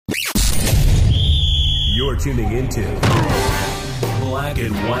You're tuning into Black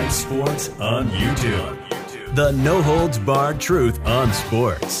and White Sports on YouTube. The no-holds-barred truth on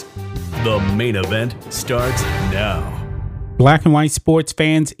sports. The main event starts now. Black and white sports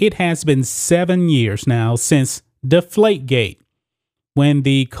fans, it has been 7 years now since Deflategate, when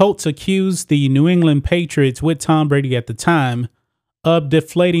the Colts accused the New England Patriots, with Tom Brady at the time, of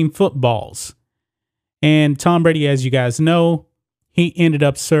deflating footballs. And Tom Brady, as you guys know, he ended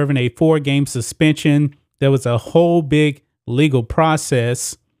up serving a 4-game suspension. There was a whole big legal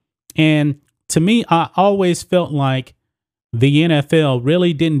process. And to me, I always felt like the NFL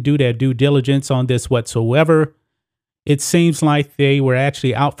really didn't do their due diligence on this whatsoever. It seems like they were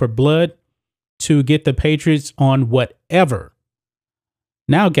actually out for blood to get the Patriots on whatever.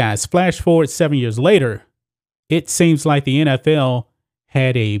 Now, guys, flash forward 7 years later, it seems like the NFL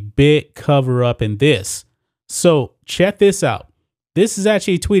had a big cover up in this. So check this out. This is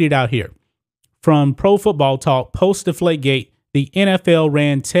actually tweeted out here from Pro Football Talk. Post Deflategate, the NFL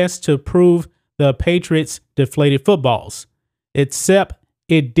ran tests to prove the Patriots deflated footballs, except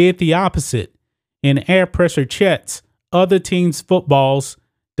it did the opposite. In air pressure checks, other teams' footballs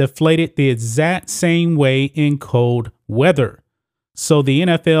deflated the exact same way in cold weather. So the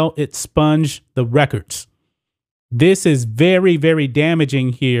NFL expunged the records. This is very, very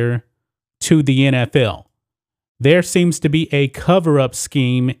damaging here to the NFL. There seems to be a cover-up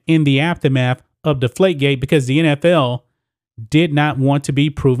scheme in the aftermath of Deflategate because the NFL did not want to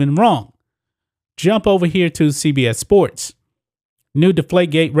be proven wrong. Jump over here to CBS Sports. New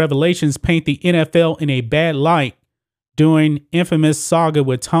Deflategate revelations paint the NFL in a bad light during infamous saga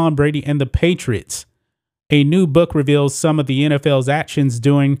with Tom Brady and the Patriots. A new book reveals some of the NFL's actions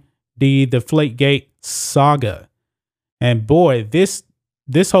during the Deflategate saga. And boy, this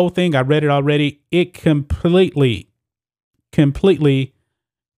whole thing, I read it already, it completely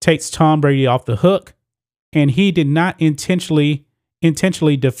takes Tom Brady off the hook. And he did not intentionally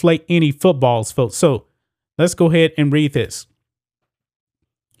deflate any footballs, folks. So let's go ahead and read this.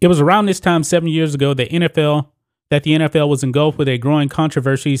 It was around this time 7 years ago that the NFL was engulfed with a growing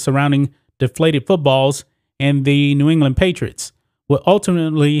controversy surrounding deflated footballs and the New England Patriots. What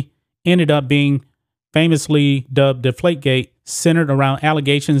ultimately ended up being famously dubbed Deflategate centered around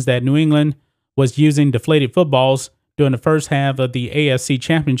allegations that New England was using deflated footballs during the first half of the AFC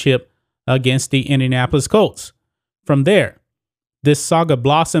Championship against the Indianapolis Colts. From there, this saga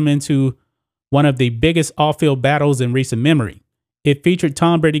blossomed into one of the biggest off-field battles in recent memory. It featured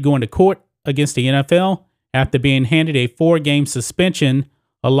Tom Brady going to court against the NFL after being handed a 4-game suspension,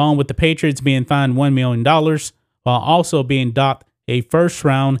 along with the Patriots being fined $1 million, while also being docked a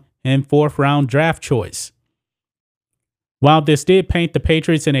first-round and fourth-round draft choice. While this did paint the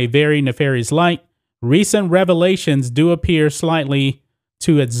Patriots in a very nefarious light, recent revelations do appear slightly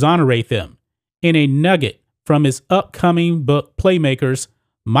to exonerate them. In a nugget from his upcoming book, Playmakers,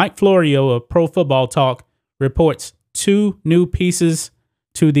 Mike Florio of Pro Football Talk reports 2 new pieces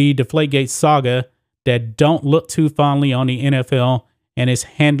to the Deflategate saga that don't look too fondly on the NFL and its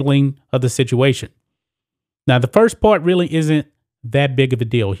handling of the situation. Now, the first part really isn't that big of a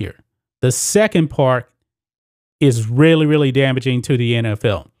deal here. The second part is really, really damaging to the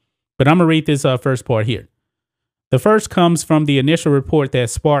NFL. But I'm going to read this first part here. The first comes from the initial report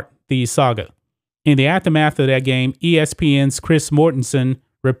that sparked the saga. In the aftermath of that game, ESPN's Chris Mortensen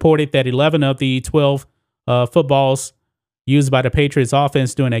reported that 11 of the 12 footballs used by the Patriots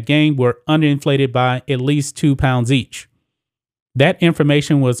offense during that game were underinflated by at least 2 pounds each. That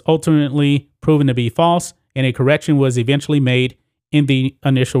information was ultimately proven to be false, and a correction was eventually made in the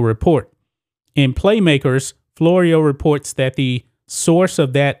initial report. In Playmakers, Florio reports that the source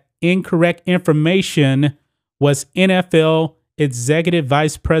of that incorrect information was NFL Executive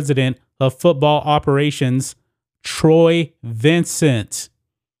Vice President of Football Operations, Troy Vincent.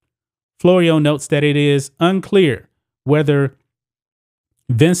 Florio notes that it is unclear whether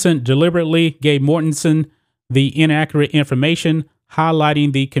Vincent deliberately gave Mortensen the inaccurate information,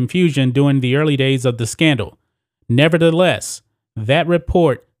 highlighting the confusion during the early days of the scandal. Nevertheless, that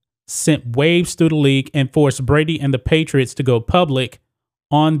report sent waves through the league and forced Brady and the Patriots to go public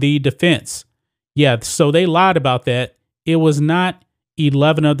on the defense. Yeah, so they lied about that. It was not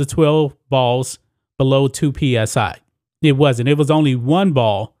 11 of the 12 balls below 2 PSI. It wasn't. It was only 1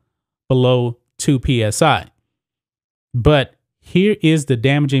 ball below 2 PSI. But here is the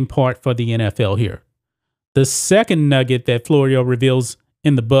damaging part for the NFL here. The second nugget that Florio reveals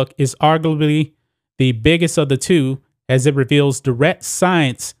in the book is arguably the biggest of the two, as it reveals direct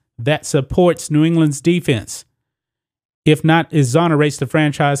science that supports New England's defense, if not exonerates the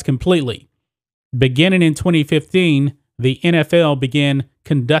franchise completely. Beginning in 2015, the NFL began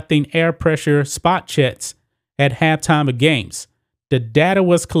conducting air pressure spot checks at halftime of games. The data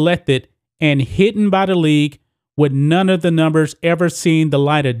was collected and hidden by the league, with none of the numbers ever seeing the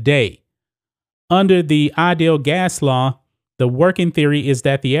light of day. Under the ideal gas law, the working theory is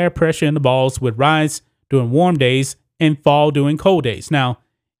that the air pressure in the balls would rise during warm days and fall during cold days. Now,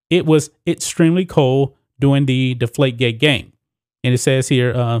 it was extremely cold during the Deflategate game. And it says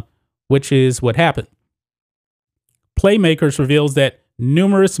here, which is what happened. Playmakers reveals that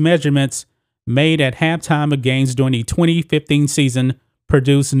numerous measurements made at halftime of games during the 2015 season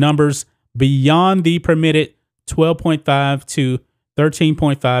produced numbers beyond the permitted 12.5 to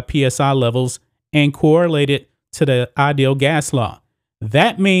 13.5 psi levels and correlated to the ideal gas law.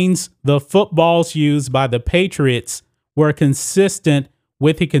 That means the footballs used by the Patriots were consistent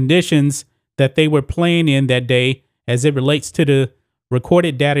with the conditions that they were playing in that day as it relates to the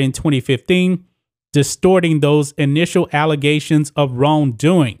recorded data in 2015, distorting those initial allegations of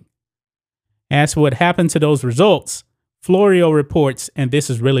wrongdoing. As for what happened to those results, Florio reports, and this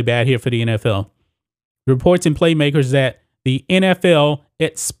is really bad here for the NFL, reports in Playmakers that the NFL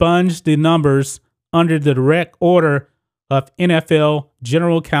expunged the numbers under the direct order of NFL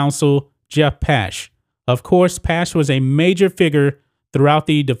General Counsel Jeff Pash. Of course, Pash was a major figure throughout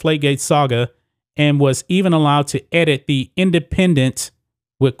the Deflategate saga and was even allowed to edit the Independent,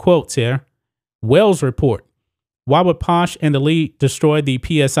 with quotes here, Wells report. Why would Pash and the league destroy the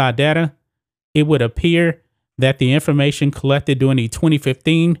PSI data? It would appear that the information collected during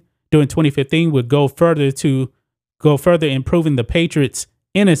 2015 would go further improving the Patriots'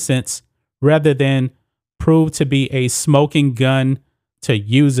 innocence rather than prove to be a smoking gun to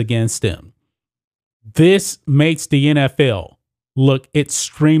use against them. This makes the NFL look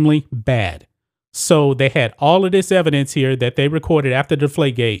extremely bad. So they had all of this evidence here that they recorded after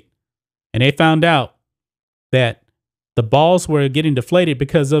Deflategate, and they found out that the balls were getting deflated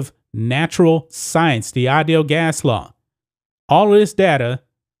because of natural science, the ideal gas law. All of this data,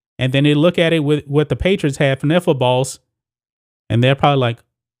 and then they look at it with what the Patriots had from their footballs, and they're probably like,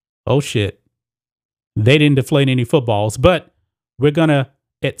 oh shit, they didn't deflate any footballs, but we're going to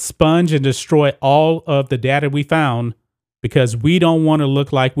expunge and destroy all of the data we found because we don't want to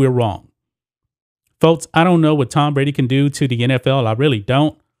look like we're wrong. Folks, I don't know what Tom Brady can do to the NFL. I really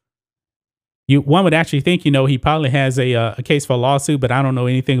don't. One would actually think, he probably has a case for a lawsuit, but I don't know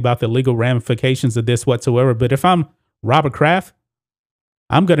anything about the legal ramifications of this whatsoever. But if I'm Robert Kraft,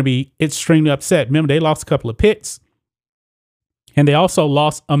 I'm going to be extremely upset. Remember, they lost a couple of picks, and they also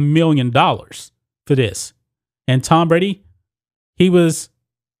lost $1 million for this. And Tom Brady, he was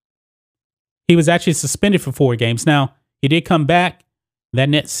actually suspended for 4 games. Now, he did come back that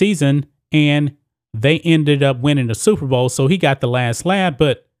next season, and they ended up winning the Super Bowl, so he got the last laugh,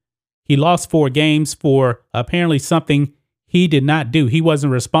 but he lost 4 games for apparently something he did not do. He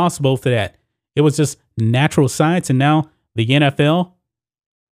wasn't responsible for that. It was just natural science, and now the NFL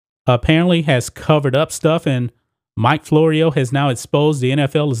apparently has covered up stuff, and Mike Florio has now exposed the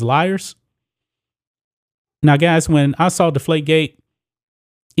NFL as liars. Now, guys, when I saw Deflategate,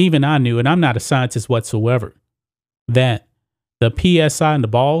 even I knew, and I'm not a scientist whatsoever, that the PSI in the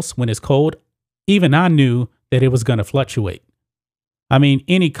balls, when it's cold, even I knew that it was going to fluctuate. I mean,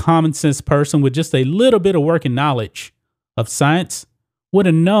 any common sense person with just a little bit of working knowledge of science would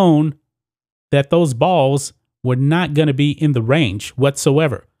have known that those balls were not going to be in the range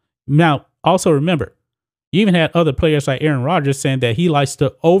whatsoever. Now, also remember, you even had other players like Aaron Rodgers saying that he likes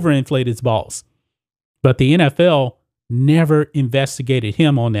to overinflate his balls. But the NFL never investigated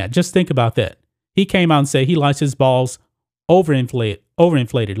him on that. Just think about that. He came out and said he likes his balls overinflated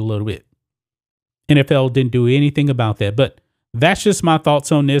a little bit. NFL didn't do anything about that. But that's just my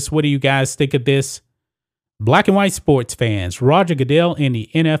thoughts on this. What do you guys think of this? Black and white sports fans, Roger Goodell and the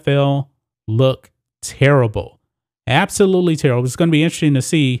NFL look terrible. Absolutely terrible. It's going to be interesting to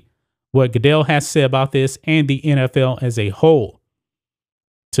see what Goodell has to say about this and the NFL as a whole.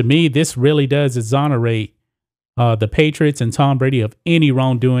 To me, this really does exonerate the Patriots and Tom Brady of any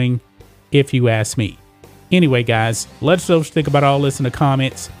wrongdoing, if you ask me. Anyway, guys, let us know what you think about all this in the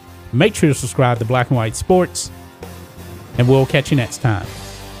comments. Make sure to subscribe to Black and White Sports, and we'll catch you next time.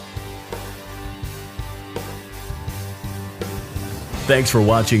 Thanks for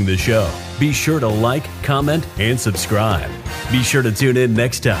watching the show. Be sure to like, comment, and subscribe. Be sure to tune in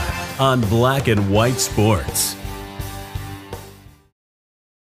next time on Black and White Sports.